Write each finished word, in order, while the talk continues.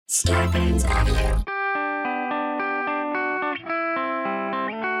Starburns Audio.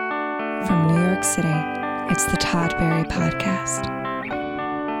 From New York City, it's the Todd Barry Podcast.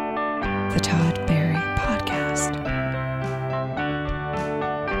 The Todd Barry Podcast.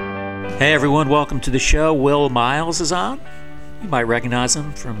 Hey everyone, welcome to the show. Will Miles is on. You might recognize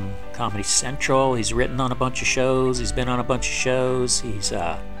him from Comedy Central. He's written on a bunch of shows. He's been on a bunch of shows. He's,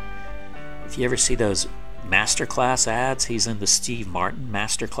 if you ever see those Masterclass ads, he's in the Steve Martin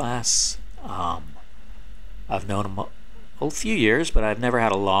Masterclass. I've known him a few years, but I've never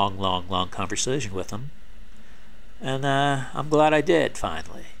had a long conversation with him. And I'm glad I did,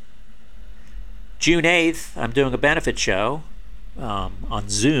 finally. June 8th, I'm doing a benefit show on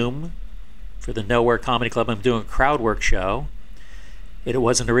Zoom for the Nowhere Comedy Club. I'm doing a crowd work show. It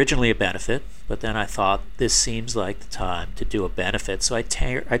wasn't originally a benefit, but then I thought this seems like the time to do a benefit. So I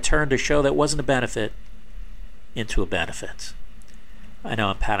turned a show that wasn't a benefit into a benefit. I know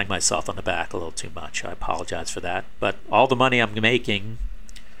I'm patting myself on the back a little too much. I apologize for that. But all the money I'm making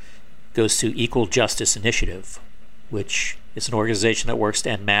goes to Equal Justice Initiative, which is an organization that works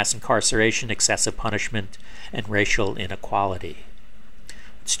to end mass incarceration, excessive punishment, and racial inequality.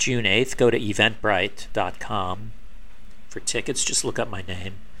 It's June 8th. Go to eventbrite.com for tickets. Just look up my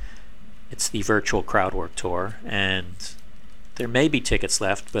name. It's the virtual crowdwork tour, and there may be tickets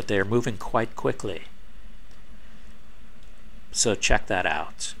left, but they're moving quite quickly. So check that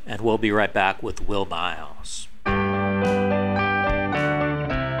out. And we'll be right back with Will Miles.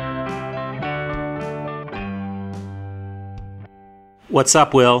 What's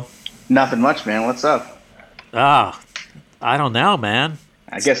up, Will? Nothing much, man. What's up? I don't know, man.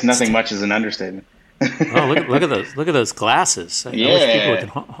 I guess nothing much is an understatement. Oh, look at those! Look at those glasses. I wish people could.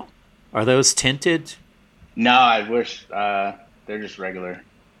 Are those tinted? No, I wish they're just regular.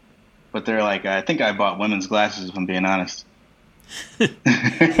 But they're like, I think I bought women's glasses, if I'm being honest.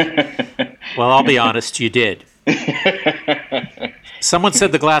 Well, I'll be honest, you did. Someone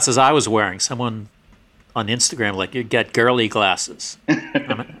said the glasses I was wearing. Someone on Instagram, like, you get girly glasses.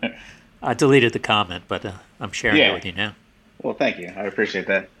 I deleted the comment, but I'm sharing it with you now. Well, thank you. I appreciate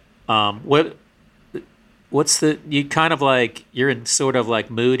that. You kind of like, you're in sort of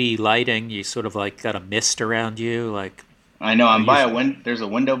like moody lighting. You sort of like got a mist around you. Like, I know, I'm by there's a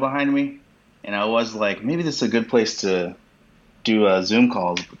window behind me, and I was like, maybe this is a good place to do Zoom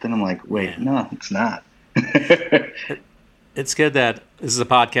calls. But then I'm like, wait, no, it's not. It's good that this is a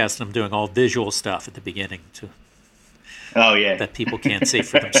podcast and I'm doing all visual stuff at the beginning too. Oh, yeah. That people can't see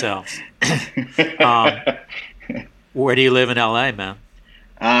for themselves. Where do you live in LA, man?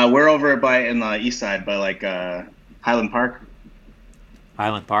 We're over in the east side by like Highland Park.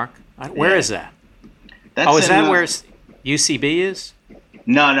 Highland Park? Where is that? That's is that where UCB is?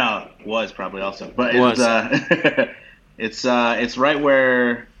 No, it was probably also. But it's right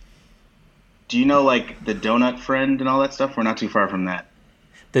where, do you know like the Donut Friend and all that stuff? We're not too far from that.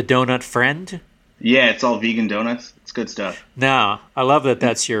 The Donut Friend? Yeah, it's all vegan donuts. It's good stuff. No, I love that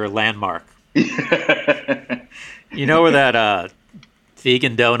that's your landmark. You know where that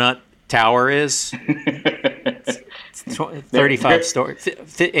vegan donut tower is? It's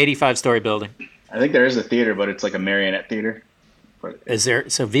 85-story building. I think there is a theater, but it's like a marionette theater. Is there?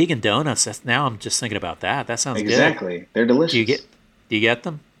 So vegan donuts. Now I'm just thinking about that. That sounds exactly. Good. They're delicious. Do you get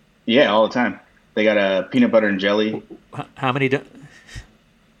them? Yeah, all the time. They got a peanut butter and jelly. How many?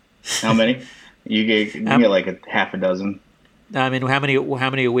 How many? You get like a half a dozen. I mean, how many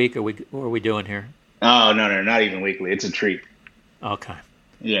a week are we doing here? Oh no, not even weekly. It's a treat. Okay.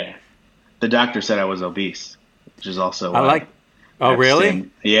 Yeah, the doctor said I was obese, which is also. Oh, really?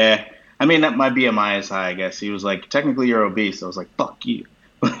 Yeah. I mean, my BMI is high, I guess. He was like, technically you're obese. I was like, fuck you.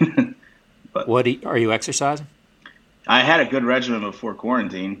 But are you exercising? I had a good regimen before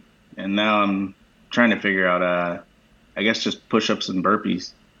quarantine, and now I'm trying to figure out, I guess just push-ups and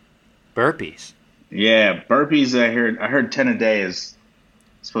burpees. Burpees? Yeah, burpees, I heard 10 a day is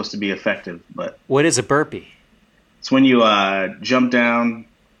supposed to be effective. But what is a burpee? It's when you jump down,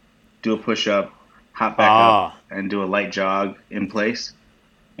 do a push-up, hop back up, and do a light jog in place.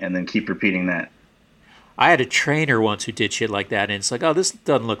 And then keep repeating that. I had a trainer once who did shit like that, and it's like, oh, this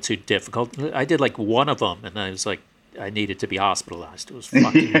doesn't look too difficult. I did like one of them, and I was like, I needed to be hospitalized. It was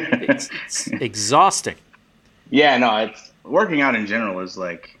fucking it's exhausting. Yeah, no, it's working out in general is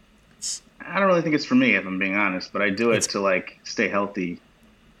like, I don't really think it's for me, if I'm being honest, but I do it to like stay healthy.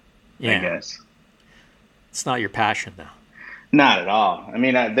 I guess it's not your passion, though. Not at all. I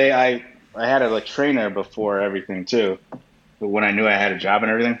mean, I had a trainer before everything too. When I knew I had a job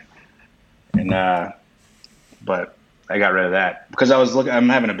and everything, and but I got rid of that because I'm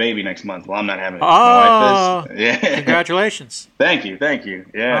having a baby next month. Well, I'm not having it. Oh, my wife is. Yeah. Congratulations. Thank you.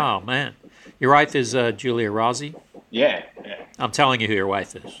 Yeah. Oh, man. Your wife is Julia Rossi? Yeah. I'm telling you who your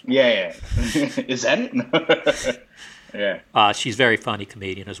wife is. Yeah. Is that it? Yeah. She's a very funny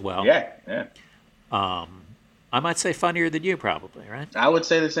comedian as well. Yeah. I might say funnier than you probably, right? I would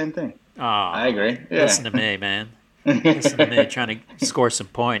say the same thing. Oh, I agree. Yeah. Listen to me, man. Listen to me trying to score some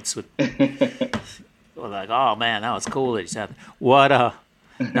points with like, oh man, that was cool that he said. What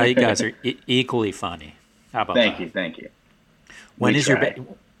no, you guys are equally funny. How about that? Thank you. When are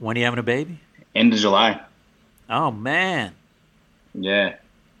you having a baby? End of July. Oh man. Yeah.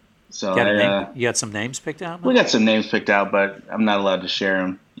 So you got some names picked out? We got some names picked out, but I'm not allowed to share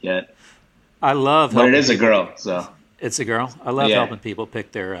them yet. I love but it is a girl, so it's a girl. I love helping people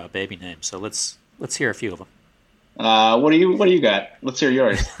pick their baby names. So let's hear a few of them. What do you got? Let's hear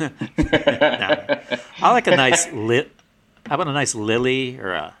yours. No. I like a nice How about a nice Lily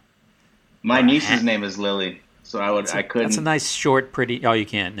or a? My niece's name is Lily, so I couldn't. That's a nice short, pretty. Oh, you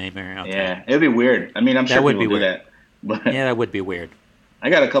can't name her. Okay. Yeah, it'd be weird. I mean, I'm sure people do that. But yeah, that would be weird. I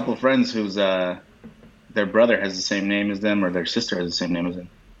got a couple of friends whose their brother has the same name as them, or their sister has the same name as them.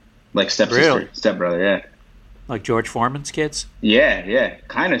 Like stepsister, stepbrother, yeah. Like George Foreman's kids? Yeah.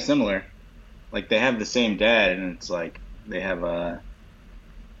 Kind of similar. Like they have the same dad, and it's like they have the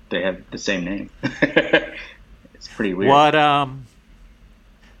same name. It's pretty weird. What?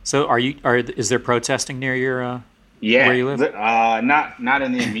 So is there protesting near your where you live? Not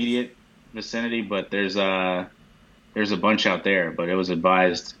in the immediate vicinity, but there's a bunch out there. But it was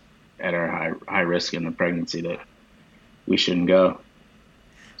advised at our high risk in the pregnancy that we shouldn't go.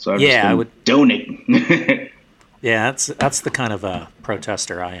 So I would donate. Yeah, that's the kind of a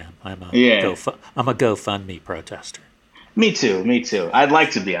protester I am. I'm a GoFundMe protester. Me too. I'd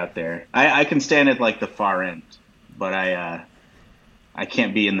like to be out there. I can stand at like the far end, but I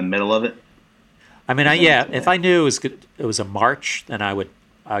can't be in the middle of it. I mean, if I knew it was a march, then I would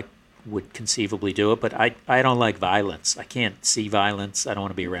conceivably do it. But I don't like violence. I can't see violence. I don't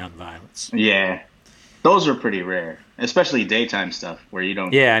want to be around violence. Yeah, those are pretty rare, especially daytime stuff where you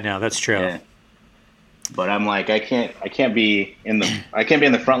don't. Yeah, I know that's true. Yeah. But I'm like, I can't be in the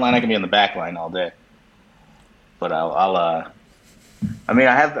front line. I can be in the back line all day. But I've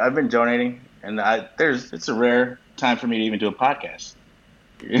been donating, and it's a rare time for me to even do a podcast.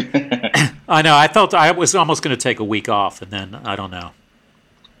 I know. I felt I was almost going to take a week off, and then I don't know.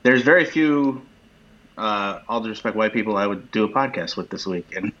 There's very few, all due respect, white people I would do a podcast with this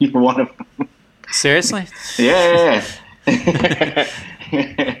week, and you were one of them. Seriously? Yeah.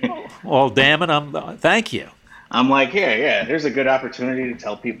 Well, damn it! Thank you. I'm like, yeah. There's a good opportunity to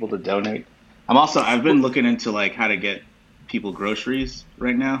tell people to donate. I've been looking into like how to get people groceries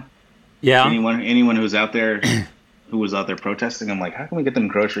right now. Yeah. Anyone who's out there, who was out there protesting, I'm like, how can we get them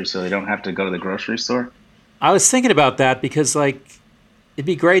groceries so they don't have to go to the grocery store? I was thinking about that because like, it'd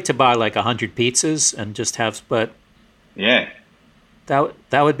be great to buy like 100 pizzas and just have, but yeah,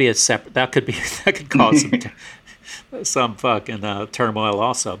 that would be a separate. That could cause some fucking turmoil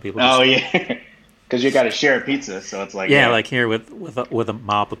also. People. Yeah, because you got to share a pizza, so it's like like here with a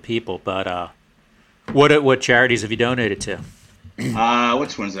mob of people. But what charities have you donated to?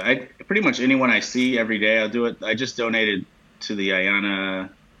 Which ones? Pretty much anyone I see every day, I'll do it. I just donated to the Ayanna,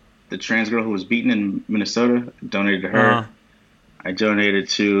 the trans girl who was beaten in Minnesota. Donated to her. I donated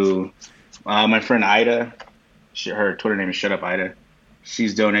to my friend Ida. Her Twitter name is Shut Up Ida.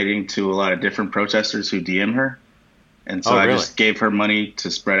 She's donating to a lot of different protesters who DM her. And so I just gave her money to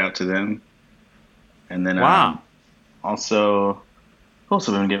spread out to them. And then also, who else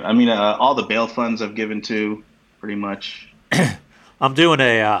have I been giving? I mean, all the bail funds I've given to, pretty much. I'm doing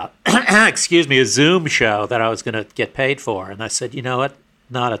a Zoom show that I was going to get paid for. And I said, you know what?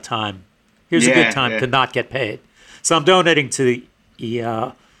 Not a time. Here's a good time to not get paid. So I'm donating to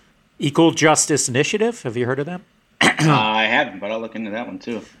the Equal Justice Initiative. Have you heard of them? I haven't, but I'll look into that one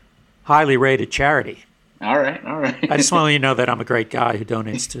too. Highly rated charity. All right. I just want to let you know that I'm a great guy who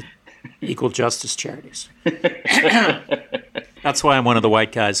donates to equal justice charities. That's why I'm one of the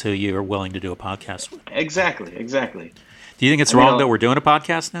white guys who you are willing to do a podcast with. Exactly. Do you think it's wrong that we're doing a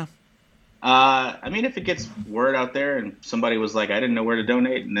podcast now? I mean, if it gets word out there and somebody was like, I didn't know where to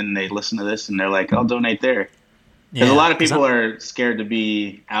donate, and then they listen to this and they're like, I'll donate there. Because a lot of people are scared to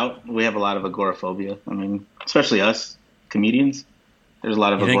be out. We have a lot of agoraphobia. I mean, especially us, comedians. There's a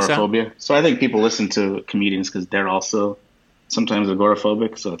lot of agoraphobia. So I think people listen to comedians because they're also sometimes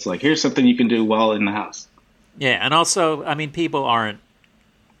agoraphobic. So it's like, here's something you can do while in the house. Yeah, and also, I mean, people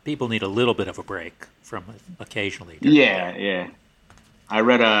need a little bit of a break from occasionally. Yeah. I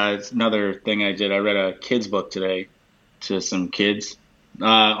read another thing I did. I read a kid's book today to some kids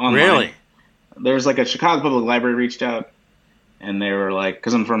online. Really? There's like a Chicago Public Library reached out, and they were like,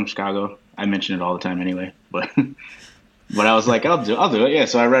 because I'm from Chicago, I mention it all the time anyway, but I was like, I'll do it. Yeah,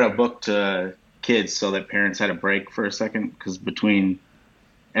 so I read a book to kids so that parents had a break for a second, because between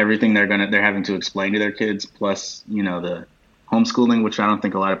everything they're having to explain to their kids, plus the homeschooling, which I don't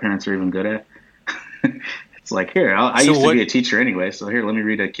think a lot of parents are even good at. It's like, here, I used to be a teacher anyway, so here, let me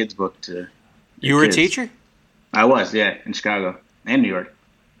read a kid's book to. You were kids. A teacher? I was, yeah, in Chicago and New York.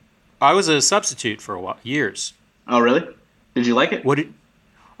 I was a substitute for a while, years. Oh, really? Did you like it?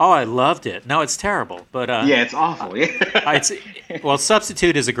 I loved it. No, it's terrible, but yeah, it's awful. Well,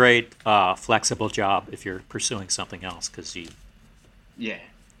 substitute is a great flexible job if you're pursuing something else, because you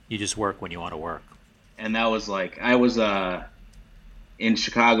just work when you want to work. And that was like, I was in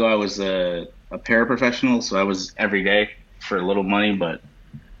Chicago. I was a paraprofessional, so I was every day for little money. But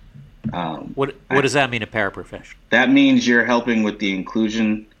what does that mean, a paraprofessional? That means you're helping with the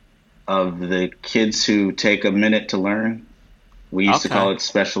inclusion of the kids who take a minute to learn. We used to call it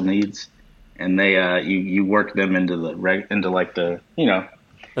special needs, and they you work them into the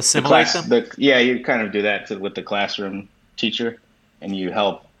assimilate them. You kind of do that with the classroom teacher, and you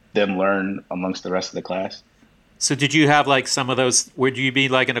help them learn amongst the rest of the class. So did you have like some of those? Would you be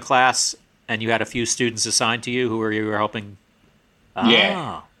like in a class and you had a few students assigned to you you were helping?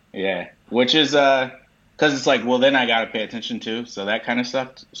 Yeah, which is because it's like, well, then I got to pay attention too. So that kind of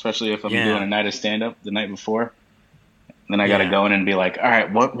sucked, especially if I'm doing a night of stand-up the night before. Then I got to go in and be like, all right,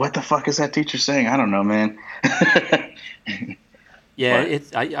 what the fuck is that teacher saying? I don't know, man. I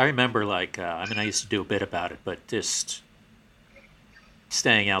remember I used to do a bit about it, but just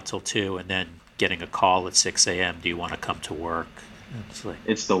staying out till 2 and then getting a call at 6 a.m. Do you want to come to work?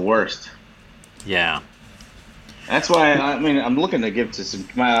 It's the worst. Yeah. That's why, I'm looking to give to some,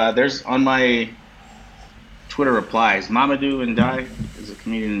 there's on my Twitter replies, Mamadou Ndiaye is a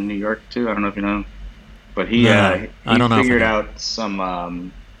comedian in New York too. I don't know if you know him, but he figured out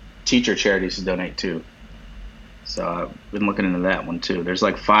some teacher charities to donate to. So I've been looking into that one too. There's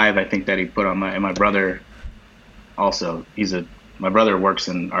like 5, I think, that he put on my brother also. My brother works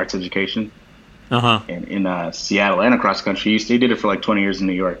in arts education in Seattle and across the country. He did it for like 20 years in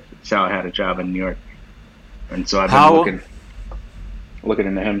New York. Sal had a job in New York. And so I've been looking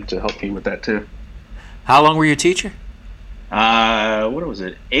into him to help me with that too. How long were you a teacher? What was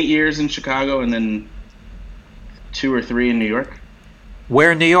it? 8 years in Chicago and then 2 or 3 in New York.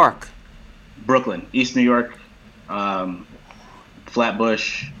 Where in New York? Brooklyn, East New York,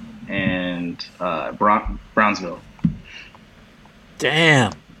 Flatbush, and Brownsville.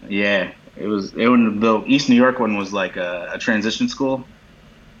 Damn. Yeah, the East New York one was like a transition school.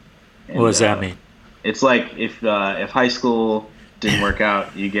 And, what does that mean? It's like if high school didn't work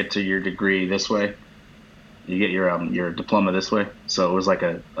out, you get to your degree this way. You get your diploma this way. So it was like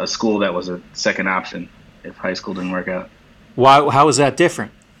a school that was a second option if high school didn't work out. Why? How is that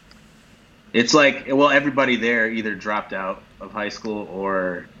different? It's like, well, everybody there either dropped out of high school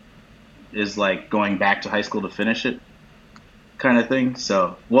or is like going back to high school to finish it, kind of thing.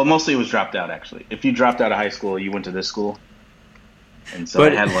 So, well, mostly it was dropped out actually. If you dropped out of high school, you went to this school, and so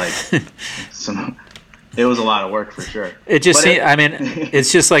it had like some. It was a lot of work for sure. It's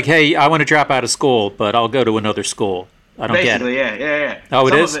just like, hey, I want to drop out of school, but I'll go to another school. I don't get it. Yeah. Oh,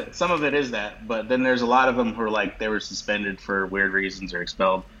 Some of it is that, but then there's a lot of them who are like they were suspended for weird reasons or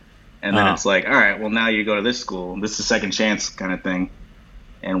expelled, and then it's like, all right, well now you go to this school. This is a second chance kind of thing,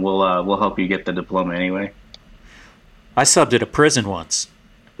 and we'll help you get the diploma anyway. I subbed at a prison once.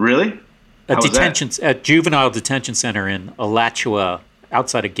 Really? A juvenile detention center in Alachua,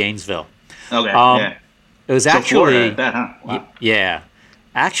 outside of Gainesville. Okay. Yeah. It was actually Florida, that, huh? Wow. Yeah.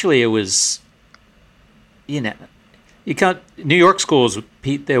 Actually, it was. New York schools.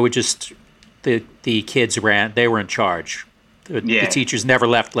 They were just the kids ran. They were in charge. The teachers never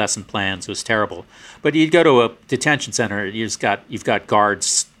left lesson plans. It was terrible. But you'd go to a detention center. You've got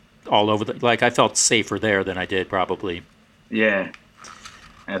guards all over. I felt safer there than I did probably. Yeah.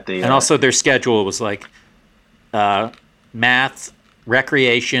 And also their schedule was like math,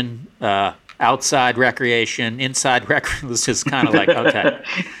 recreation, outside recreation, inside recreation. It was just kind of like, okay,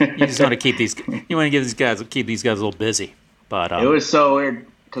 you just want to keep these guys a little busy. But it was so weird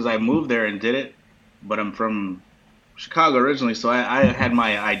because I moved there and did it, but I'm from Chicago originally, so I had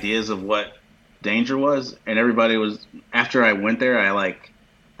my ideas of what danger was, and everybody was. After I went there,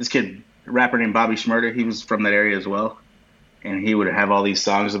 this kid, rapper named Bobby Shmurda. He was from that area as well, and he would have all these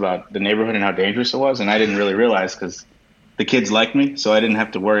songs about the neighborhood and how dangerous it was, and I didn't really realize because the kids liked me, so I didn't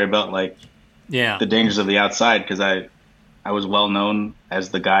have to worry about the dangers of the outside because I was well known as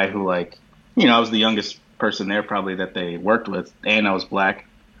the guy who I was the youngest person there probably that they worked with, and I was black,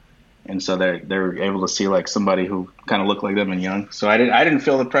 and so they were able to see like somebody who kind of looked like them and young. So I didn't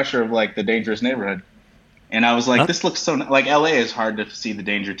feel the pressure of like the dangerous neighborhood, and I was like, this looks so like LA is hard to see the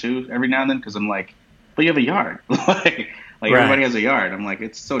danger too every now and then because I'm like, but you have a yard, like Right. everybody has a yard. I'm like,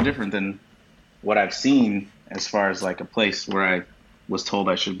 it's so different than what I've seen as far as like a place where I was told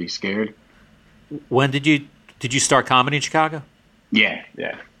I should be scared. When did you start comedy in Chicago? Yeah.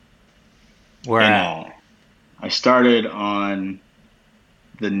 Where And, at? I started on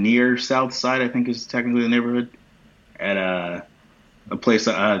the near south side, I think is technically the neighborhood, at a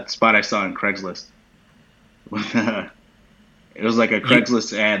spot I saw on Craigslist. It was like a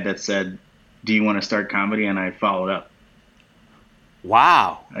Craigslist ad that said, "Do you want to start comedy?" And I followed up.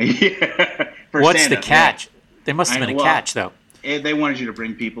 Wow. Yeah. For What's the stand-up, catch? There must have been a catch, though. They wanted you to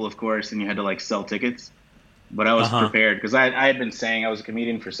bring people, of course, and you had to like sell tickets. But I was prepared because I had been saying I was a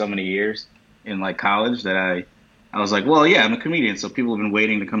comedian for so many years in like college that I was like, well, yeah, I'm a comedian, so people have been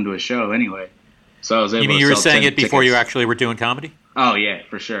waiting to come to a show anyway. So I was able. You mean to you were sell saying it before you tickets. actually were doing comedy? Oh yeah,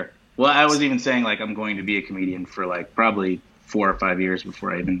 for sure. Well, I was even saying like I'm going to be a comedian for like probably 4 or 5 years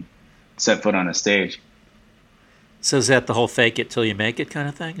before I even set foot on a stage. So is that the whole fake it till you make it kind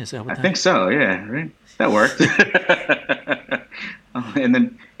of thing? Is that what I think so. Yeah, right. That worked. And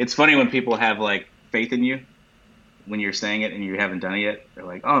then it's funny when people have like faith in you when you're saying it and you haven't done it yet. They're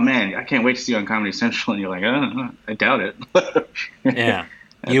like, "Oh man, I can't wait to see you on Comedy Central," and you're like, I doubt it." Yeah.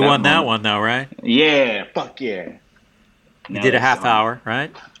 You won that one though, right? Yeah, fuck yeah. You did a half hour,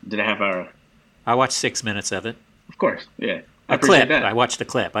 right? Did a half hour. I watched 6 minutes of it. Of course, yeah. I A appreciate clip. that. I watched the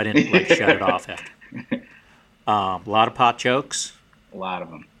clip. I didn't like shut it off after. A lot of pot jokes. A lot of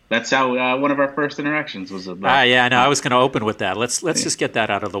them. That's how one of our first interactions was about. Yeah, I know. I was going to open with that. Let's just get that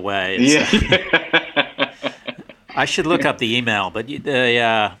out of the way. I should look up the email, but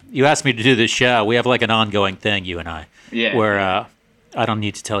you asked me to do this show. We have like an ongoing thing, you and I, where I don't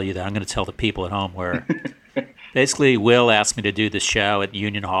need to tell you that. I'm going to tell the people at home where basically Will asked me to do this show at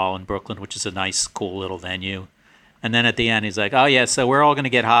Union Hall in Brooklyn, which is a nice, cool little venue. And then at the end, he's like, "Oh yeah, so we're all going to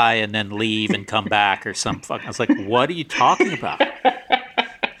get high and then leave and come back or some fuck." I was like, "What are you talking about?"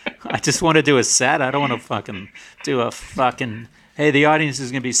 I just want to do a set. I don't want to fucking do a fucking, "Hey, the audience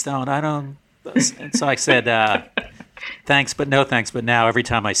is going to be stoned." I don't. And so I said, "Thanks, but no thanks." But now every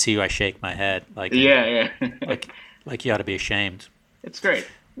time I see you, I shake my head. Like, like you ought to be ashamed. It's great.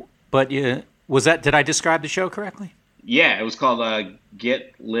 But did I describe the show correctly? Yeah, it was called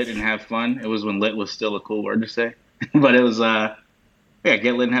Get Lit and Have Fun. It was when lit was still a cool word to say. But it was,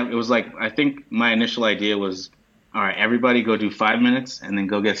 Get Lit and Have, it was like, I think my initial idea was, all right, everybody go do 5 minutes and then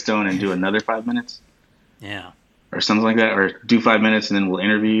go get stoned and do another 5 minutes. Yeah. Or something like that. Or do 5 minutes and then we'll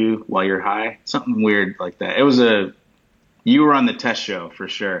interview you while you're high. Something weird like that. It was you were on the test show for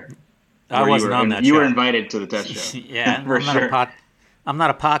sure. I wasn't on that show. You were invited to the test show. Yeah, for sure. I'm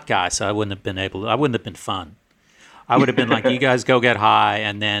not a pot guy, so I wouldn't have been fun. I would have been like, you guys go get high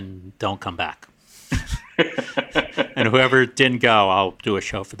and then don't come back. And whoever didn't go, I'll do a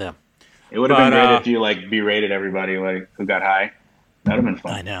show for them. It would have been great if you like berated everybody like who got high. That would have been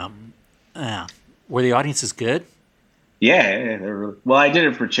fun. I know. Yeah. Were the audiences good? Yeah, they were really, well, I did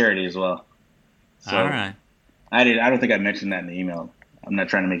it for charity as well. So all right. I don't think I mentioned that in the email. I'm not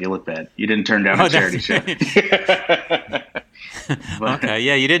trying to make you look bad. You didn't turn down a charity show. Okay,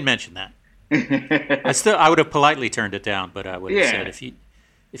 yeah, you did mention that. I would have politely turned it down, but I would have said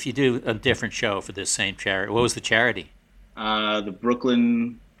if you do a different show for this same charity. What was the charity? The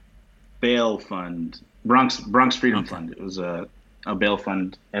Brooklyn Bail Fund, Bronx Freedom Fund. It was a bail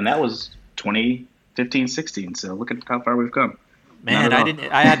fund, and that was 2015, 16. So look at how far we've come. Man,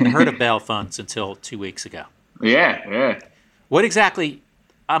 I hadn't heard of bail funds until 2 weeks ago. Yeah. What exactly?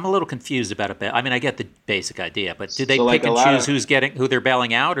 I'm a little confused about a bail. I mean, I get the basic idea, but do they So, pick like, and choose who they're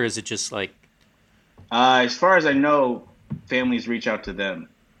bailing out, or is it just like? As far as I know, families reach out to them,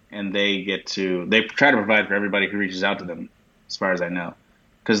 and they try to provide for everybody who reaches out to them. As far as I know,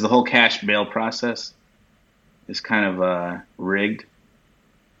 because the whole cash bail process is kind of rigged.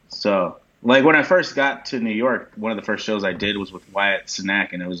 So, like when I first got to New York, one of the first shows I did was with Wyatt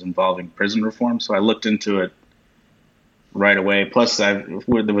Cenac, and it was involving prison reform. So I looked into it right away. Plus,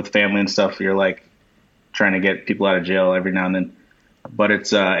 with family and stuff, you're like trying to get people out of jail every now and then. But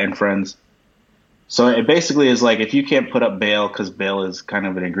it's and friends. So it basically is like if you can't put up bail, because bail is kind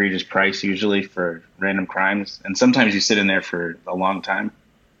of an egregious price usually for random crimes, and sometimes you sit in there for a long time.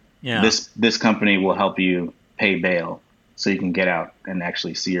 Yeah. This company will help you pay bail so you can get out and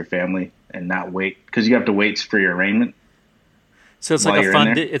actually see your family and not wait, because you have to wait for your arraignment. So it's like a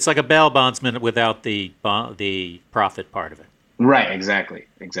fund. It's like a bail bondsman without the profit part of it. Right. Exactly.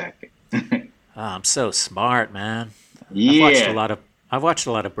 Oh, I'm so smart, man. Yeah. I've watched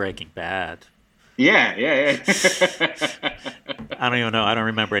a lot of Breaking Bad. Yeah. I don't even know. I don't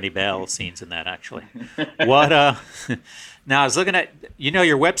remember any bail scenes in that, actually. What? Now I was looking at.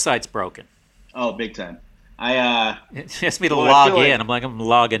 Your website's broken. Oh, big time. I It asked me to I log feel in. I'm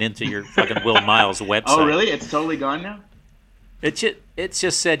logging into your fucking Will Miles website. Oh, really? It's totally gone now? It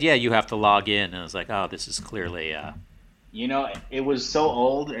just said, yeah, you have to log in, and I was like, oh, this is clearly. It was so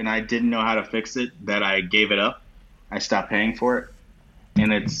old, and I didn't know how to fix it that I gave it up. I stopped paying for it,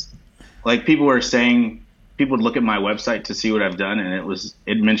 and it's like people were saying. People would look at my website to see what I've done, and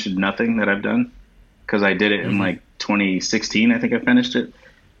it mentioned nothing that I've done because I did it in like 2016. I think I finished it.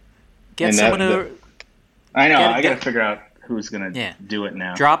 Get someone to. I know. I got to figure out who's gonna do it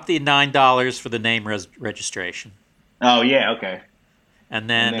now. Drop the $9 for the name registration. Oh yeah, okay. And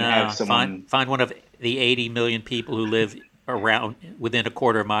then, have someone... find one of the 80 million people who live around within a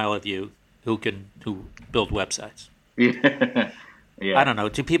quarter mile of you who build websites. Yeah. Yeah. I don't know.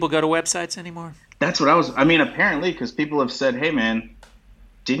 Do people go to websites anymore? That's what apparently, because people have said, hey man,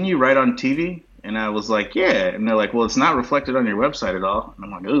 didn't you write on TV? And I was like, yeah. And they're like, well, it's not reflected on your website at all. And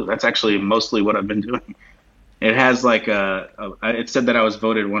I'm like, ooh, that's actually mostly what I've been doing. It has like it said that I was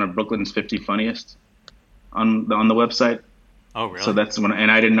voted one of Brooklyn's 50 funniest on the website. Oh, really? So that's and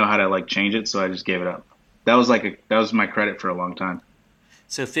I didn't know how to like change it, so I just gave it up. That was my credit for a long time.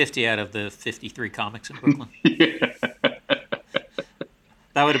 So 50 out of the 53 comics in Brooklyn. Yeah.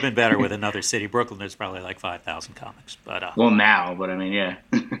 That would have been better with another city. Brooklyn, there's probably like 5,000 comics. But well, now, but I mean, yeah.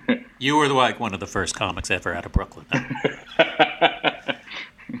 You were like one of the first comics ever out of Brooklyn.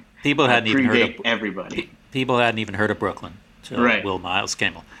 People hadn't even heard of everybody. People hadn't even heard of Brooklyn until right. Will Miles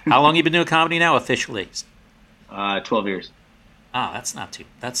came along. How long you been doing comedy now officially? 12 years. Oh, that's not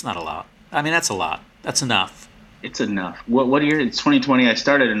a lot. I mean, that's a lot. That's enough. It's enough. What year? It's 2020. I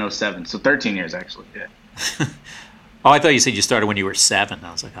started in 2007, so 13 years actually. Yeah. Oh, I thought you said you started when you were 7.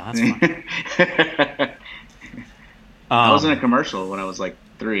 I was like, oh, that's fine. I was in a commercial when I was like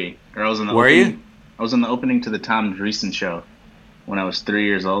 3. Or I was in the Were opening, you? I was in the opening to the Tom Dreesen show when I was 3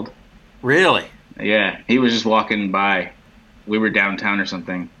 years old. Really? Yeah. He was just walking by. We were downtown or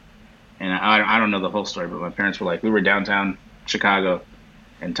something. And I don't know the whole story, but my parents were like, we were downtown Chicago,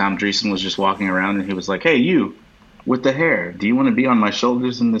 and Tom Dreesen was just walking around, and he was like, hey, you, with the hair, do you want to be on my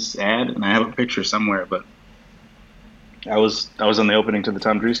shoulders in this ad? And I have a picture somewhere, but I was on the opening to the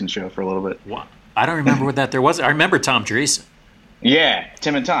Tom Dreesen show for a little bit. What? I don't remember what that there was. I remember Tom Dreesen. Yeah,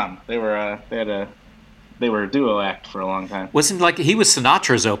 Tim and Tom. They were a duo act for a long time. Wasn't like he was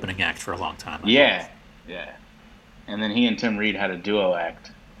Sinatra's opening act for a long time? Yeah. And then he and Tim Reed had a duo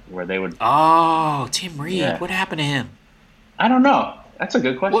act where they would. Oh, Tim Reed. Yeah. What happened to him? I don't know. That's a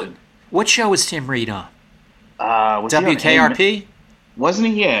good question. What show was Tim Reed on? Was WKRP? Wasn't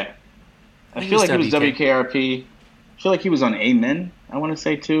he? Yeah. I feel like he was WK. WKRP. I feel like he was on Amen, I want to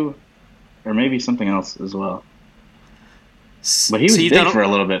say, too. Or maybe something else as well. But he was big for a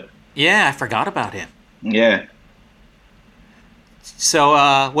little bit. Yeah, I forgot about him. Yeah.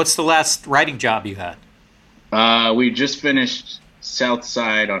 So what's the last writing job you had? We just finished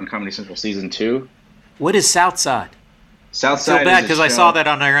Southside on Comedy Central Season 2. What is Southside? Southside I feel bad because I saw that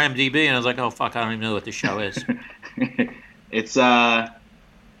on their IMDb and I was like, oh, fuck, I don't even know what the show is. It's a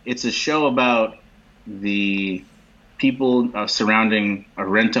show about the people surrounding a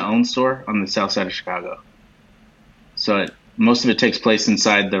rent-to-own store on the south side of Chicago. So most of it takes place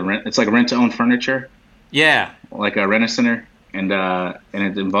inside the rent. It's like a rent-to-own furniture. Yeah. Like a rent-a-center. And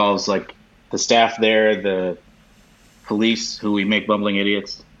it involves like the staff there, the police who we make bumbling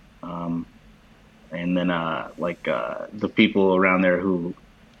idiots, and then the people around there who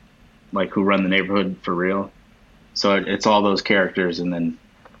run the neighborhood for real. So it's all those characters, and then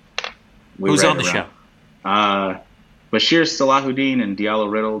who's on the show? Bashir Salahuddin and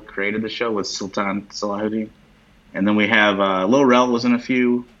Diallo Riddle created the show with Sultan Salahuddin, and then we have Lil Rel was in a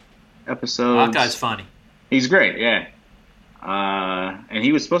few episodes. That guy's funny. He's great, yeah. And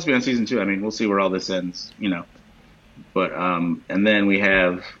he was supposed to be on season 2. I mean, we'll see where all this ends, you know. But and then we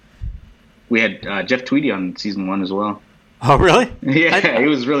had Jeff Tweedy on season 1 as well. Oh, really? Yeah, he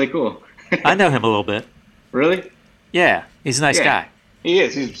was really cool. I know him a little bit. Really? Yeah, he's a nice guy. He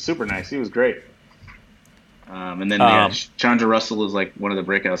is. He's super nice. He was great. And then Chandra Russell is like one of the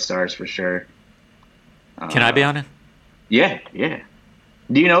breakout stars for sure. Can I be on it? Yeah.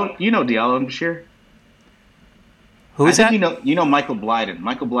 Do you know Diallo and Bashir? Who is that? You know Michael Blyden.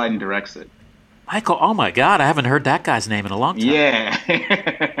 Michael Blyden directs it. Michael, oh my God, I haven't heard that guy's name in a long time. Yeah.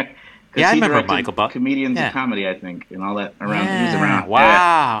 Yeah, I remember Michael Blyden. Comedians of Comedy, I think, and all that around. Yeah. He was around. Wow,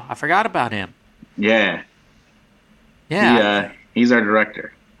 yeah. I forgot about him. Yeah. Yeah. He's our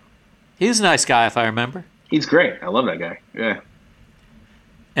director. He was a nice guy, if I remember. He's great. I love that guy. Yeah.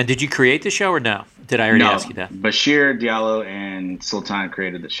 And did you create the show or no? Did I already ask you that? Bashir Diallo and Sultan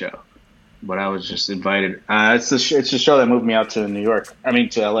created the show, but I was just invited. It's a show that moved me out to New York. I mean,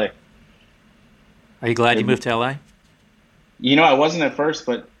 to LA. Are you glad you moved to LA? You know, I wasn't at first,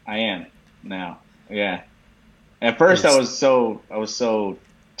 but I am now. Yeah. At first, I was so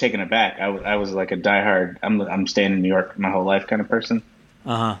taken aback. I was like a diehard. I'm staying in New York my whole life kind of person.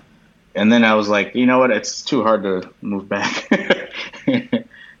 Uh huh. And then I was like, you know what? It's too hard to move back.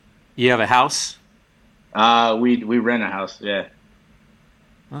 You have a house? We rent a house. Yeah.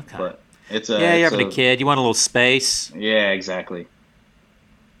 Okay. But you're having a kid. You want a little space. Yeah, exactly.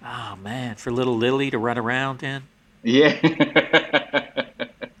 Oh man, for little Lily to run around in. Yeah.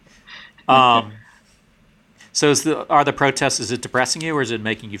 So are the protests? Is it depressing you, or is it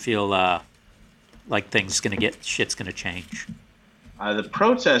making you feel like shit's gonna change? The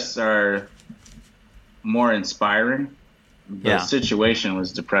protests are more inspiring. The situation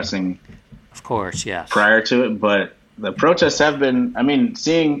was depressing. Of course, yes. Prior to it, but the protests have been. I mean,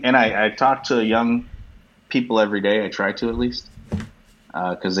 I talk to young people every day. I try to, at least,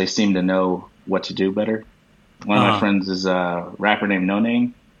 because they seem to know what to do better. One of my friends is a rapper named No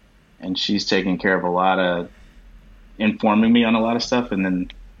Name, and she's taking care of a lot of informing me on a lot of stuff. And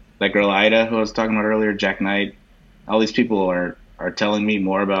then that girl Ida, who I was talking about earlier, Jack Knight, all these people are telling me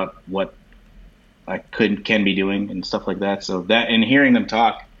more about what I can be doing and stuff like that. So that, and hearing them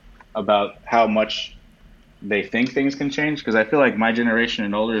talk about how much they think things can change, because I feel like my generation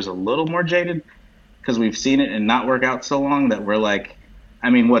and older is a little more jaded because we've seen it and not work out so long that we're like, I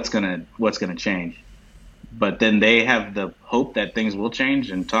mean, what's gonna change? But then they have the hope that things will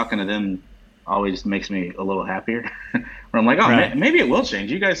change, and talking to them always makes me a little happier. Where I'm like, oh, maybe it will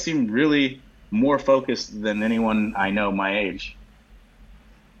change. You guys seem really more focused than anyone I know my age.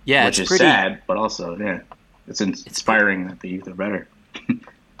 Yeah, which is sad, but also, yeah, it's inspiring that the youth are better.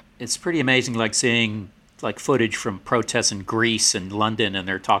 It's pretty amazing, like seeing like footage from protests in Greece and London, and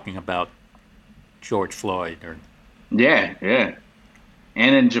they're talking about George Floyd or yeah,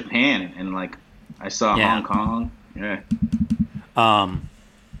 and in Japan, and like I saw Hong Kong,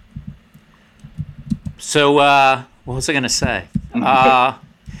 So what was I gonna say?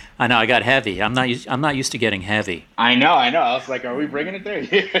 I know I got heavy. I'm not used to getting heavy. I know. I was like, are we bringing it there?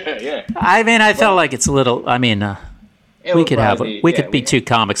 Yeah. I mean, I felt like it's a little. I mean, we could be two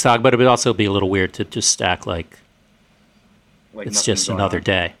comics talk, but it would also be a little weird to just act like it's just another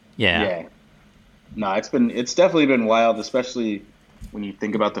day. Yeah. No, it's definitely been wild, especially when you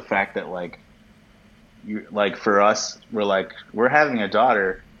think about the fact that for us, we're having a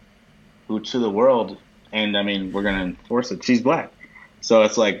daughter who to the world, and I mean, we're gonna enforce it. She's black. So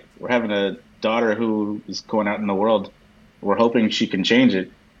it's like we're having a daughter who is going out in the world. We're hoping she can change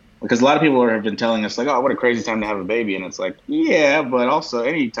it. Because a lot of people have been telling us, like, oh, what a crazy time to have a baby. And it's like, yeah, but also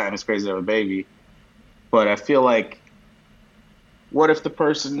any time is crazy to have a baby. But I feel like, what if the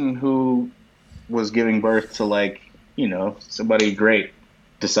person who was giving birth to, somebody great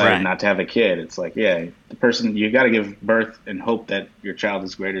decided not to have a kid? It's like, yeah, the person, you got to give birth and hope that your child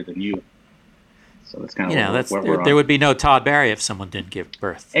is greater than you. So that's kind of there would be no Todd Barry if someone didn't give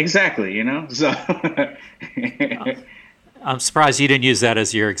birth. Exactly, So I'm surprised you didn't use that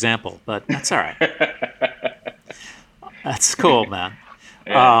as your example, but that's all right. That's cool, man.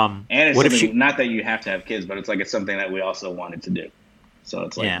 Yeah. And it's not that you have to have kids, but it's something that we also wanted to do. So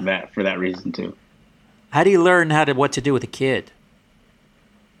it's that for that reason too. How do you learn what to do with a kid?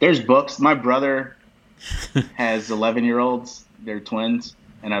 There's books. My brother has 11-year-olds. They're twins.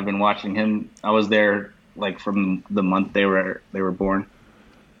 And I've been watching him. I was there from the month they were born,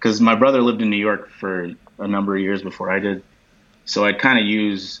 because my brother lived in New York for a number of years before I did. So I'd kind of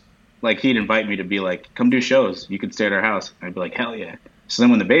use he'd invite me to be like, come do shows. You could stay at our house. And I'd be like, hell yeah. So then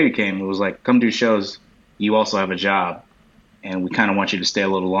when the baby came, it was like, come do shows. You also have a job, and we kind of want you to stay a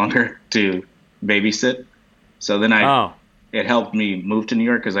little longer to babysit. So then it helped me move to New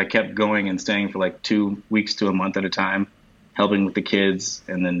York, because I kept going and staying for 2 weeks to a month at a time, helping with the kids,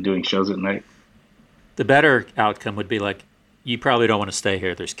 and then doing shows at night. The better outcome would be you probably don't want to stay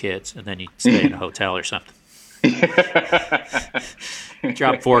here. There's kids, and then you stay in a hotel or something.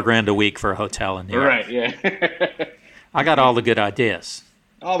 Drop $4,000 a week for a hotel in New York. Right? Yeah. I got all the good ideas.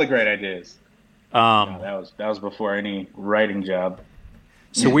 All the great ideas. That was before any writing job.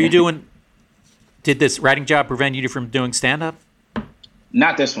 So were you doing? Did this writing job prevent you from doing stand-up?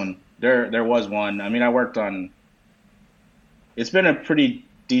 Not this one. There was one. I mean, I worked on. It's been a pretty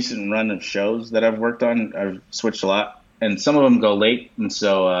decent run of shows that I've worked on. I've switched a lot, and some of them go late. And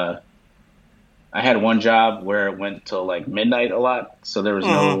so I had one job where it went till midnight a lot. So there was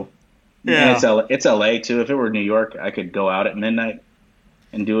Yeah. And it's LA too. If it were New York, I could go out at midnight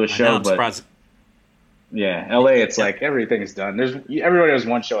and do a show. I know, I'm but surprised. yeah, LA, it's like everything is done. Everybody has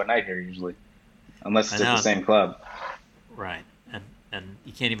one show at night here usually, unless it's at the same club. Right, and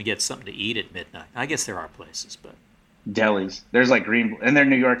you can't even get something to eat at midnight. I guess there are places, but delis. There's like and they're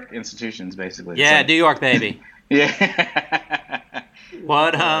New York institutions basically. Yeah, like, New York, baby. Yeah.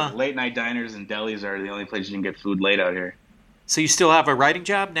 What? Late night diners and delis are the only place you can get food late out here. So you still have a writing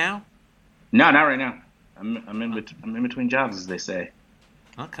job now? No, not right now. I'm in between jobs, as they say.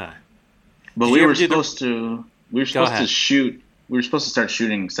 Okay. But we were supposed to shoot. We were supposed to start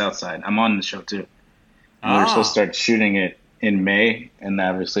shooting Southside. I'm on the show too. And we were supposed to start shooting it in May, and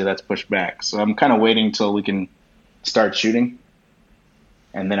obviously that's pushed back. So I'm kind of waiting until we can start shooting,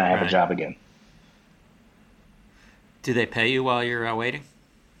 and then I have a job again. Do they pay you while you're waiting?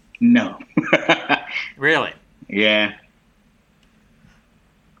 No. Really? Yeah.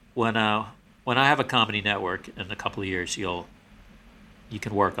 When I have a comedy network in a couple of years, you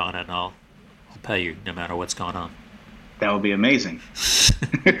can work on it, and I'll pay you no matter what's going on. That would be amazing.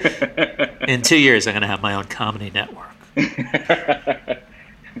 In 2 years, I'm going to have my own comedy network.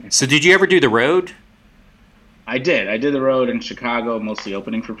 So did you ever do the road? I did. I did the road in Chicago, mostly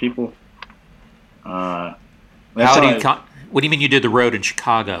opening for people. What do you mean you did the road in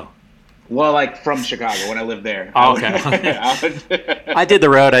Chicago? Well, like from Chicago when I lived there. Oh, okay. I did the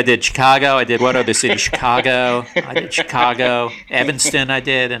road. I did Chicago. I did what other city? Chicago. I did Chicago. Evanston I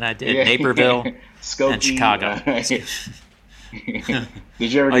did, and I did Naperville. Skokie, and Chicago.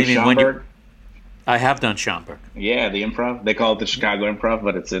 Did you ever do Schaumburg? I have done Schaumburg. Yeah, the Improv. They call it the Chicago Improv,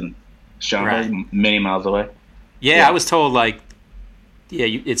 but it's in Schaumburg, many miles away. Yeah, I was told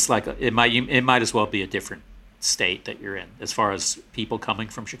it's like it might as well be a different state that you're in as far as people coming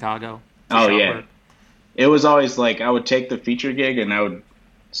from Chicago. Oh Schaumburg. Yeah, it was always like I would take the feature gig and I would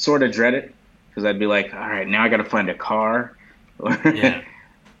sort of dread it because I'd be like, all right, now I got to find a car. Yeah.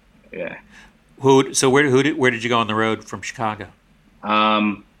 Yeah. Where did you go on the road from Chicago?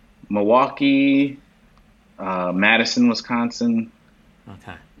 Milwaukee, Madison, Wisconsin.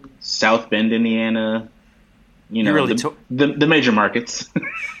 Okay. South Bend, Indiana. You know, the major markets.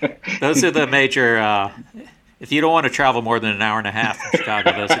 Those are the major. If you don't want to travel more than an hour and a half from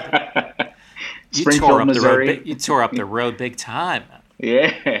Chicago, those are Springfield, Missouri. You tore up the road big time.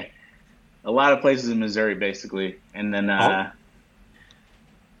 Yeah, a lot of places in Missouri, basically, and then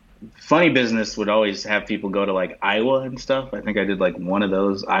Funny Business would always have people go to like Iowa and stuff. I think I did like one of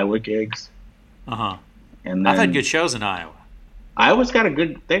those Iowa gigs. And then, I've had good shows in Iowa. Iowa's got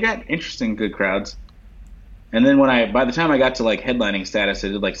they got interesting, good crowds. And then by the time I got to like headlining status, I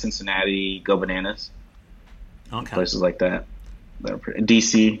did like Cincinnati, Go Bananas. Okay. Places like that.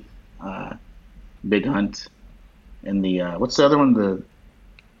 DC, Big Hunt, and the what's the other one? The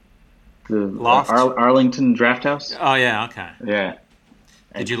Loft? Arlington Draft House. Oh yeah, okay. Yeah.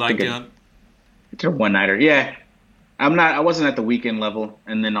 Did you like doing? It's a one-nighter. Yeah. I wasn't at the weekend level,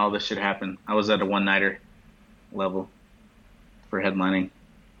 and then all this shit happened. I was at a one-nighter level for headlining.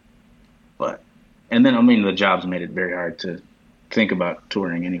 And then the jobs made it very hard to think about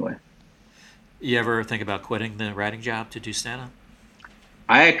touring anyway. You ever think about quitting the writing job to do stand-up?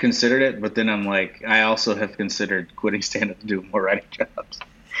 I had considered it, but then I'm like, I also have considered quitting stand-up to do more writing jobs.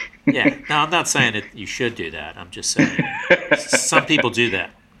 Yeah, no, I'm not saying that you should do that. I'm just saying some people do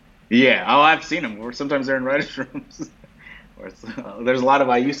that. Yeah, I've seen them. Or sometimes they're in writers' rooms. There's a lot of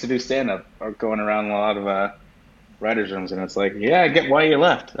I used to do stand-up going around a lot of writers' rooms, and it's like, yeah, I get why you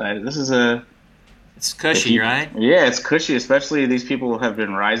left. It's cushy, right? Yeah, it's cushy, especially these people have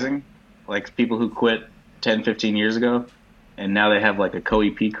been rising, like people who quit 10, 15 years ago, and now they have like a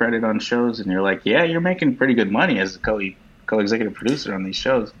co-EP credit on shows, and you're like, yeah, you're making pretty good money as a co-executive producer on these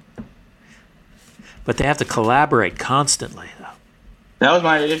shows. But they have to collaborate constantly, though. That was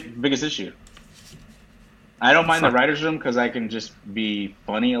my biggest issue. I don't mind the writer's room because I can just be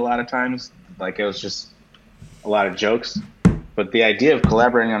funny a lot of times. Like, it was just a lot of jokes. But the idea of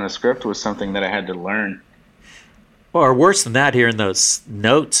collaborating on a script was something that I had to learn. Or worse than that, hearing those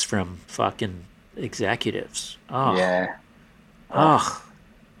notes from fucking executives. Oh. Yeah. Oh.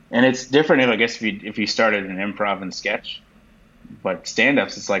 And it's different, if you started an improv and sketch. But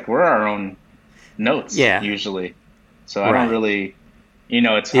stand-ups, it's like we're our own notes usually. So I don't really,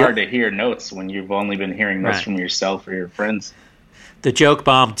 it's hard to hear notes when you've only been hearing notes from yourself or your friends. The joke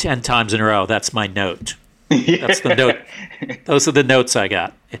bombed 10 times in a row. That's my note. That's the note. Those are the notes I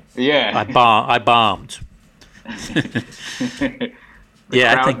got. Yeah. I bombed. The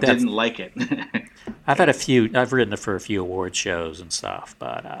I think didn't like it. I've written for a few award shows and stuff,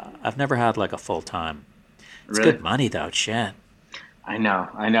 but I've never had like a full-time. It's good money though, shit. I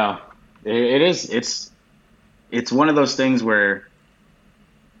know. It is. It's one of those things where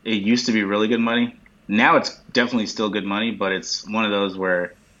it used to be really good money. Now it's definitely still good money, but it's one of those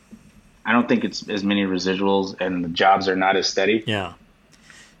where I don't think it's as many residuals and the jobs are not as steady. Yeah.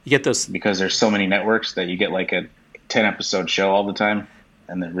 You get those because there's so many networks that you get like a 10 episode show all the time,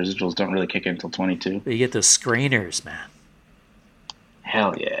 and the residuals don't really kick in until 22. You get those screeners, man.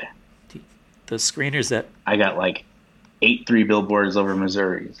 Hell yeah. Those screeners that I got like 3 billboards over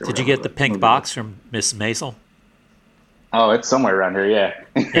Missouri. Did you get the pink box from Miss Maisel? Oh, it's somewhere around here, yeah.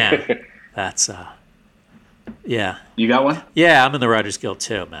 Yeah. That's yeah. You got one? Yeah, I'm in the Writers Guild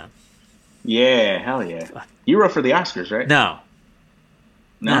too, man. Yeah, hell yeah. You wrote for the Oscars, right? No.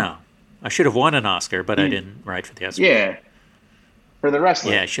 I should have won an Oscar, but I didn't write for the Oscars. Yeah. For the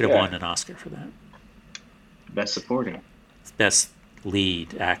wrestler. Yeah, I should have won an Oscar for that. Best supporting. Best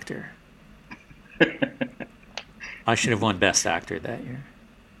lead actor. I should have won Best Actor that year.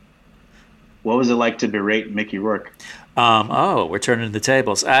 What was it like to berate Mickey Rourke? We're turning the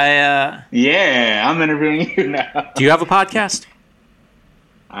tables. Yeah, I'm interviewing you now. Do you have a podcast?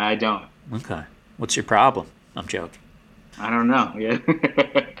 I don't. Okay. What's your problem? I'm joking. I don't know. Yeah.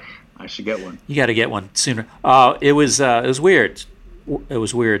 I should get one. You got to get one sooner. It was weird. It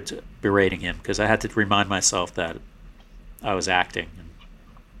was weird berating him because I had to remind myself that I was acting.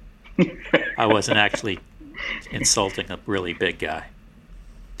 And I wasn't actually insulting a really big guy.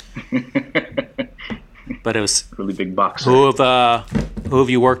 But it was really big boxer. Who have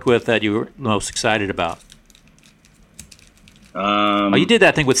you worked with that you were most excited about? You did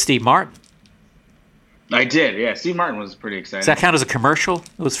that thing with Steve Martin. I did, yeah. Steve Martin was pretty exciting. Does that count as a commercial?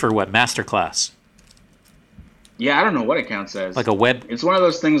 It was for what, Masterclass? Yeah, I don't know what it counts as. Like a web. It's one of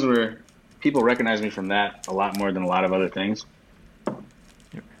those things where people recognize me from that a lot more than a lot of other things.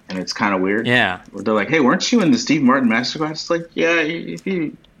 And it's kind of weird. Yeah. Where they're like, hey, weren't you in the Steve Martin Masterclass? It's like, yeah,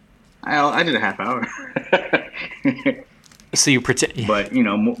 I did a half hour. So you pretend. But,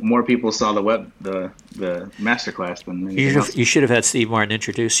 more people saw the Masterclass than anything else. You should have had Steve Martin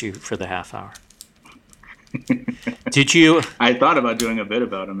introduce you for the half hour. Did you? I thought about doing a bit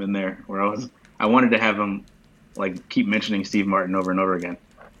about him in there where I wanted to have him like keep mentioning Steve Martin over and over again.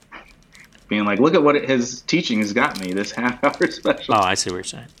 Being like, look at what his teaching has got me, this half hour special. Oh, I see what you're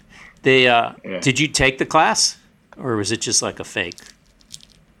saying. Did you take the class, or was it just like a fake?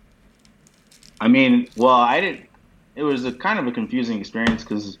 I mean, well, I didn't. It was a kind of a confusing experience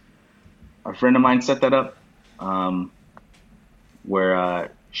because a friend of mine set that up,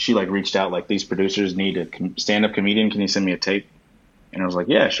 where she like reached out like, these producers need a stand-up comedian. Can you send me a tape? And I was like,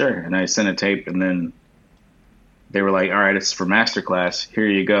 yeah, sure. And I sent a tape, and then they were like, all right, it's for Masterclass. Here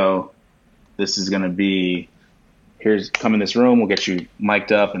you go. This is going to be, come in this room. We'll get you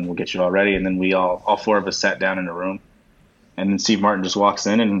mic'd up and we'll get you all ready. And then we all 4 of us sat down in a room. And then Steve Martin just walks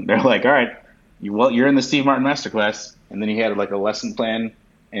in and they're like, all right, you're in the Steve Martin Masterclass. And then he had like a lesson plan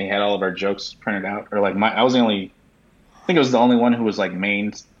and he had all of our jokes printed out. Or like I think it was the only one who was like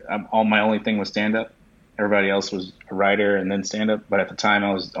my only thing was stand up. Everybody else was a writer and then stand up. But at the time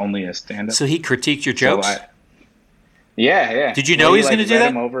I was only a stand up. So he critiqued your jokes? Yeah. Did you know he was going to do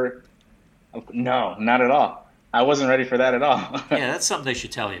that? Over. No, not at all. I wasn't ready for that at all. Yeah, that's something they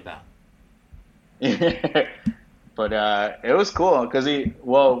should tell you about. But it was cool because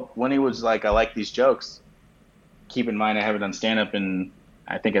when he was like, I like these jokes, keep in mind I haven't done stand-up in,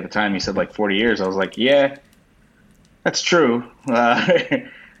 I think at the time he said like 40 years. I was like, yeah, that's true. But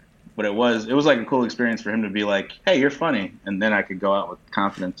it was like a cool experience for him to be like, hey, you're funny. And then I could go out with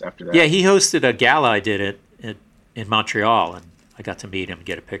confidence after that. Yeah, he hosted a gala I did in Montreal, and I got to meet him and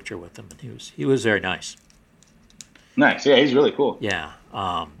get a picture with him, and he was very nice. Nice, yeah, he's really cool. Yeah,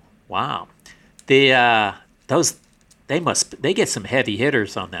 wow. They get some heavy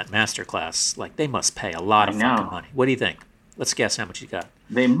hitters on that Masterclass. Like they must pay a lot of fucking money. What do you think? Let's guess how much you got.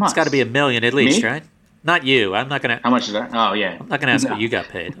 They must. It's got to be $1 million at least, Me? right? Not you. I'm not gonna. How much is that? Oh yeah. I'm not gonna ask what you got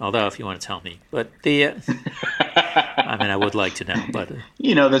paid. Although if you want to tell me, but I mean, I would like to know. But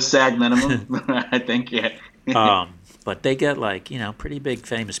the SAG minimum. I think yeah. But they get like pretty big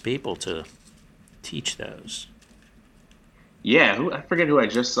famous people to teach those. Yeah, I forget who I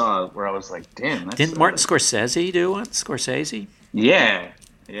just saw where I was like, damn. Didn't Martin Scorsese do one? Scorsese? Yeah.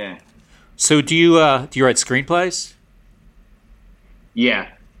 So do you write screenplays? Yeah,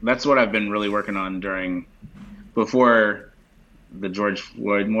 that's what I've been really working on before the George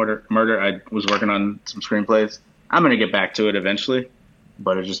Floyd murder. I was working on some screenplays. I'm gonna get back to it eventually,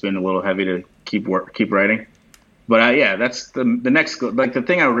 but it's just been a little heavy to keep writing. But yeah, that's the next, like the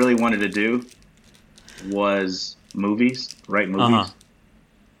thing I really wanted to do was write movies. Uh-huh.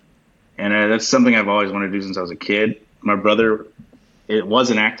 And that's something I've always wanted to do since I was a kid. My brother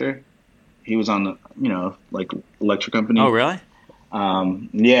was an actor, He was on the, like Electric Company. Oh, really?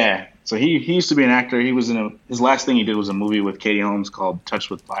 Yeah. So he used to be an actor. He was his last thing he did was a movie with Katie Holmes called Touched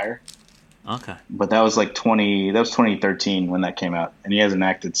with Fire. Okay. But that was 2013 when that came out, and he hasn't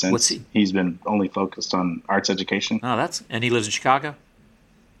acted since. He's been only focused on arts education. Oh, and he lives in Chicago?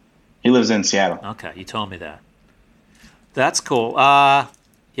 He lives in Seattle. Okay, you told me that. That's cool.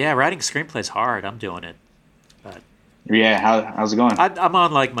 Yeah, writing a screenplay is hard. I'm doing it. But yeah, how's it going? I'm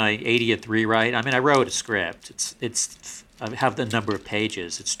on like my 80th rewrite. I mean, I wrote a script. I have the number of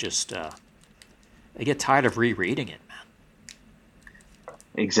pages. It's just I get tired of rereading it, man.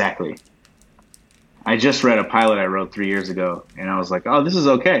 Exactly. I just read a pilot I wrote 3 years ago, and I was like, "Oh, this is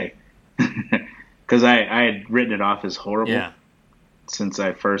okay," because I had written it off as horrible since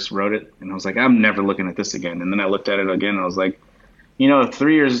I first wrote it, and I was like, "I'm never looking at this again." And then I looked at it again, and I was like,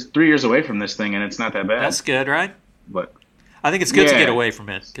 3 years away from this thing, and it's not that bad. That's good, right? But I think it's good to get away from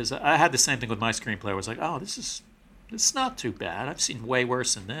it, because I had the same thing with my screenplay. I was like, "Oh, it's not too bad. I've seen way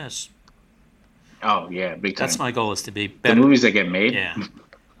worse than this." Oh yeah, big time. That's my goal, is to be better. The movies that get made. Yeah,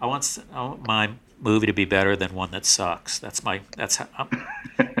 I want my movie to be better than one that sucks. That's how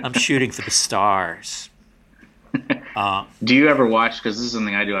I'm shooting for the stars. Do you ever watch? Because this is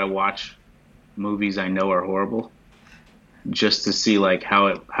something I do. I watch movies I know are horrible, just to see like how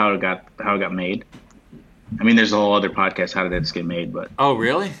it got made. I mean, there's a whole other podcast. How did this get made? But oh,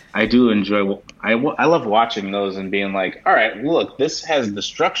 really? I do enjoy. I love watching those and being like, all right, look, this has the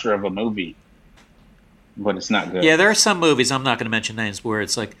structure of a movie, but it's not good. Yeah, there are some movies, I'm not going to mention names, where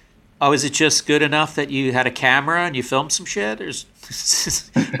it's like, oh, is it just good enough that you had a camera and you filmed some shit? I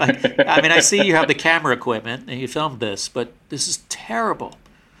see you have the camera equipment and you filmed this, but this is terrible.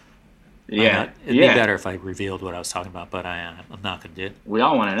 Yeah, it'd be better if I revealed what I was talking about, but I'm not going to do it. We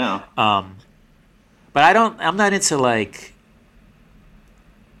all want to know. But I'm not into like,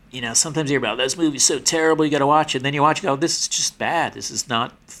 sometimes you hear about this movie's so terrible, you got to watch it. And then you watch it, go, this is just bad. This is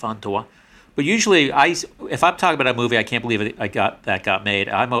not fun to watch. But usually, if I'm talking about a movie I can't believe that got made,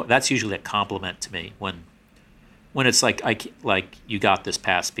 that's usually a compliment to me when it's like you got this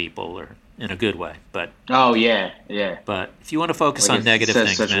past people, or in a good way. But oh yeah. But if you want to focus on negative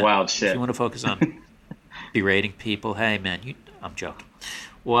things, such man, wild shit. if you want to focus on berating people, hey man, I'm joking.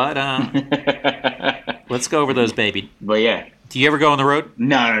 What? Let's go over those, baby. But yeah. Do you ever go on the road?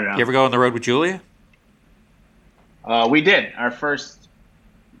 No. You ever go on the road with Julia? We did. Our first,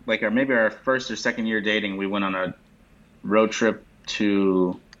 maybe our first or second year dating, we went on a road trip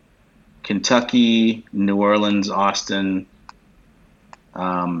to Kentucky, New Orleans, Austin,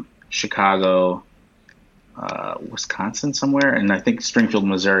 Chicago, Wisconsin somewhere, and I think Springfield,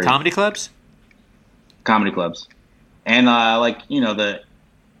 Missouri. Comedy clubs? Comedy clubs. And the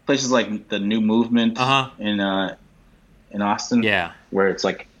places like the New Movement in Austin. Yeah. Where it's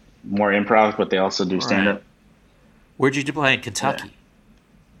like more improv, but they also do stand up. Right. Where'd you play in Kentucky? Yeah.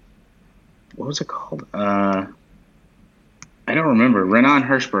 What was it called? I don't remember. Renan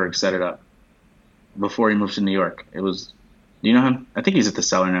Hirschberg set it up before he moved to New York. It was. Do you know him? I think he's at the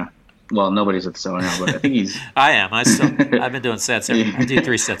Cellar now. Well, nobody's at the Cellar now, but I think he's. I am. I've been doing sets. I do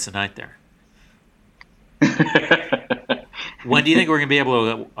 3 sets a night there. When do you think we're gonna be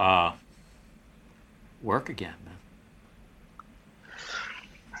able to work again, man?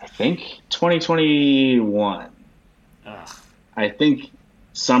 I think 2021. Ugh. I think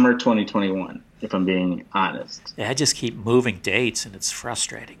summer 2021, if I'm being honest. Yeah, I just keep moving dates, and it's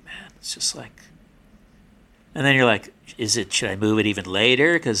frustrating, man. It's just like, and then you're like, should I move it even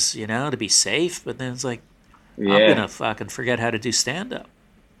later? Because, to be safe. But then it's like, I'm going to fucking forget how to do stand-up.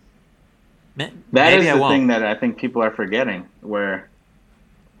 That is the thing that I think people are forgetting, where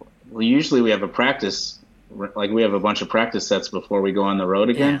usually we have a practice, we have a bunch of practice sets before we go on the road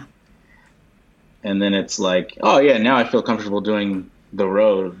again. Yeah. And then it's like, oh yeah, now I feel comfortable doing the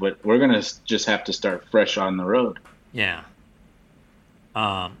road, but we're going to just have to start fresh on the road. Yeah.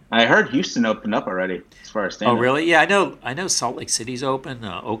 I heard Houston opened up already as far as stand-up. Oh, really? Yeah, I know Salt Lake City's open.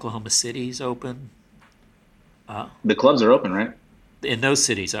 Oklahoma City's open. The clubs are open, right? In those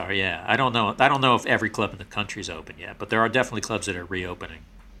cities are, yeah. I don't know if every club in the country's open yet, but there are definitely clubs that are reopening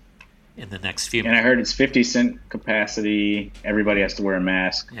in the next few months. And I heard it's 50% capacity. Everybody has to wear a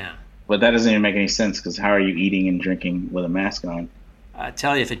mask. Yeah. But that doesn't even make any sense, because how are you eating and drinking with a mask on? I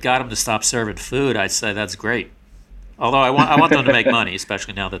tell you, if it got them to stop serving food, I'd say that's great. Although I want them to make money,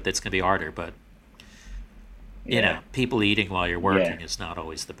 especially now that it's going to be harder. But people eating while you're working is not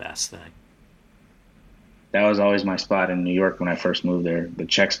always the best thing. That was always my spot in New York when I first moved there. The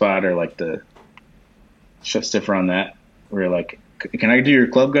Czech spot, or like the Chef Stiffer on that, where you're like, can I do your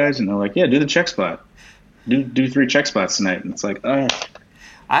club, guys? And they're like, yeah, do the Czech spot. Do 3 Czech spots tonight. And it's like,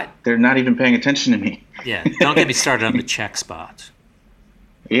 They're not even paying attention to me. Yeah, don't get me started on the check spot.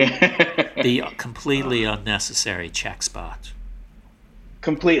 Yeah. The completely unnecessary check spot.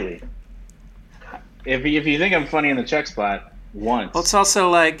 Completely. If you think I'm funny in the check spot once, Well, it's also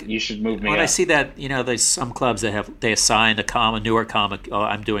like you should move me when up. I see that, there's some clubs that they assign a newer comic. Oh,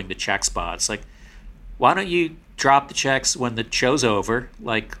 I'm doing the check spot. It's like, why don't you drop the checks when the show's over,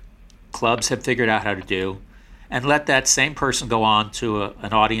 like clubs have figured out how to do, and let that same person go on to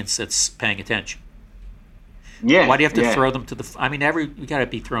an audience that's paying attention. Yeah. Why do you have to throw them to the? I mean, you got to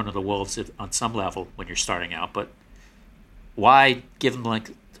be thrown to the wolves on some level when you're starting out. But why give them like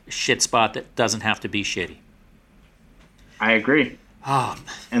a shit spot that doesn't have to be shitty? I agree. Oh,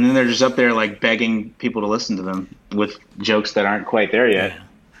 and then they're just up there like begging people to listen to them with jokes that aren't quite there yet. Yeah.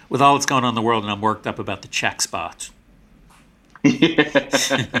 With all that's going on in the world, and I'm worked up about the check spot.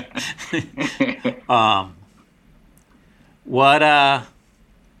 What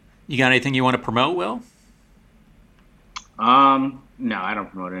you got anything you want to promote, Will? No, I don't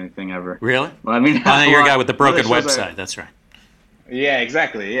promote anything ever. Really? Well, I mean, I know you're a guy with the broken website. That's right. Yeah,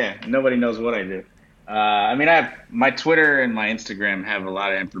 exactly. Yeah, nobody knows what I do. I mean, I have my Twitter and my Instagram have a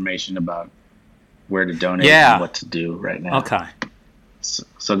lot of information about where to donate and what to do right now. Okay.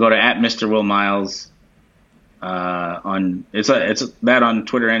 So go to @Mr. Will Miles on it's that on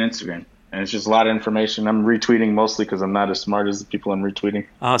Twitter and Instagram, and it's just a lot of information. I'm retweeting mostly because I'm not as smart as the people I'm retweeting.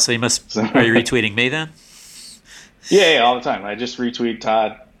 Oh, so you must. Are you retweeting me then? Yeah, all the time. I just retweet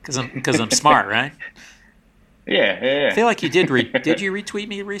Todd because I'm smart, right? Yeah. I feel like you did. Did you retweet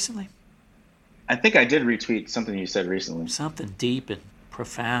me recently? I think I did retweet something you said recently. Something deep and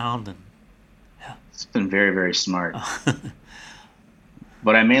profound and. It's been very, very smart.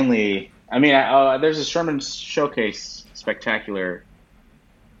 But there's a Sherman Showcase spectacular,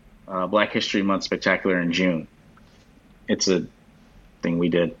 Black History Month spectacular in June. It's a thing we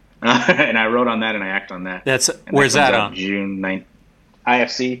did. And I wrote on that and I act on that. Where's that on? June 9th.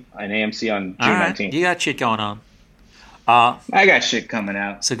 IFC and AMC on June 19th. You got shit going on. I got shit coming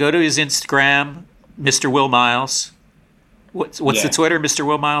out. So go to his Instagram, Mr. Will Miles. What's the Twitter, Mr.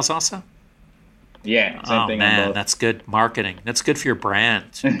 Will Miles also? Yeah, same thing on both. That's good marketing. That's good for your brand.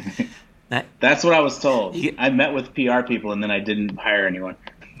 That's what I was told. I met with PR people and then I didn't hire anyone.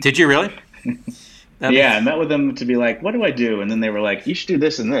 Did you really? I met with them to be like, what do I do? And then they were like, you should do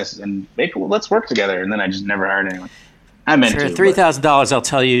this and this, and let's work together. And then I just never hired anyone. I meant to. For $3,000, I'll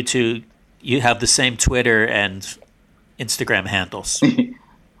tell you you have the same Twitter and Instagram handles. You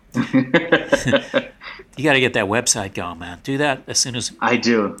got to get that website going, man. Do that as soon as I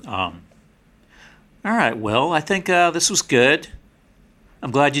do. All right, Will. I think this was good.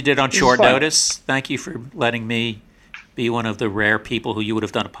 I'm glad you did on short notice. Thank you for letting me be one of the rare people who you would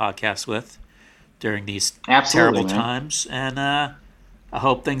have done a podcast with during these terrible times. And I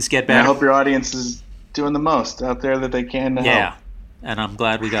hope things get better. And I hope your audience is doing the most out there that they can to help. And I'm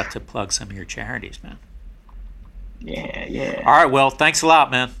glad we got to plug some of your charities, man. Yeah. All right, Will. Thanks a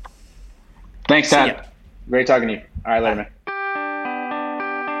lot, man. Thanks, Todd. Great talking to you. All right, later, man.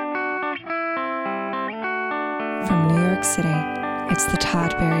 From New York City, it's the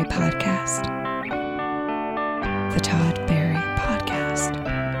Todd Barry Podcast. The Todd Barry Podcast.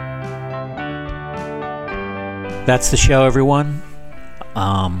 That's the show, everyone.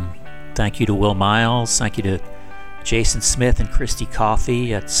 Thank you to Will Miles. Thank you to Jason Smith and Christy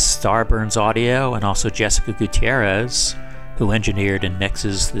Coffey at Starburns Audio, and also Jessica Gutierrez, who engineered and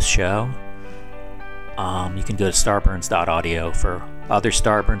mixes the show. You can go to starburns.audio for other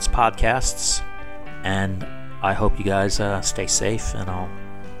Starburns podcasts. And I hope you guys stay safe, and I'll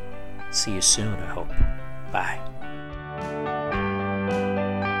see you soon, I hope. Bye.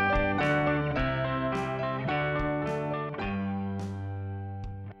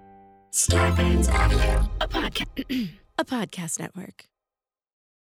 Starburns Audio, a podcast network.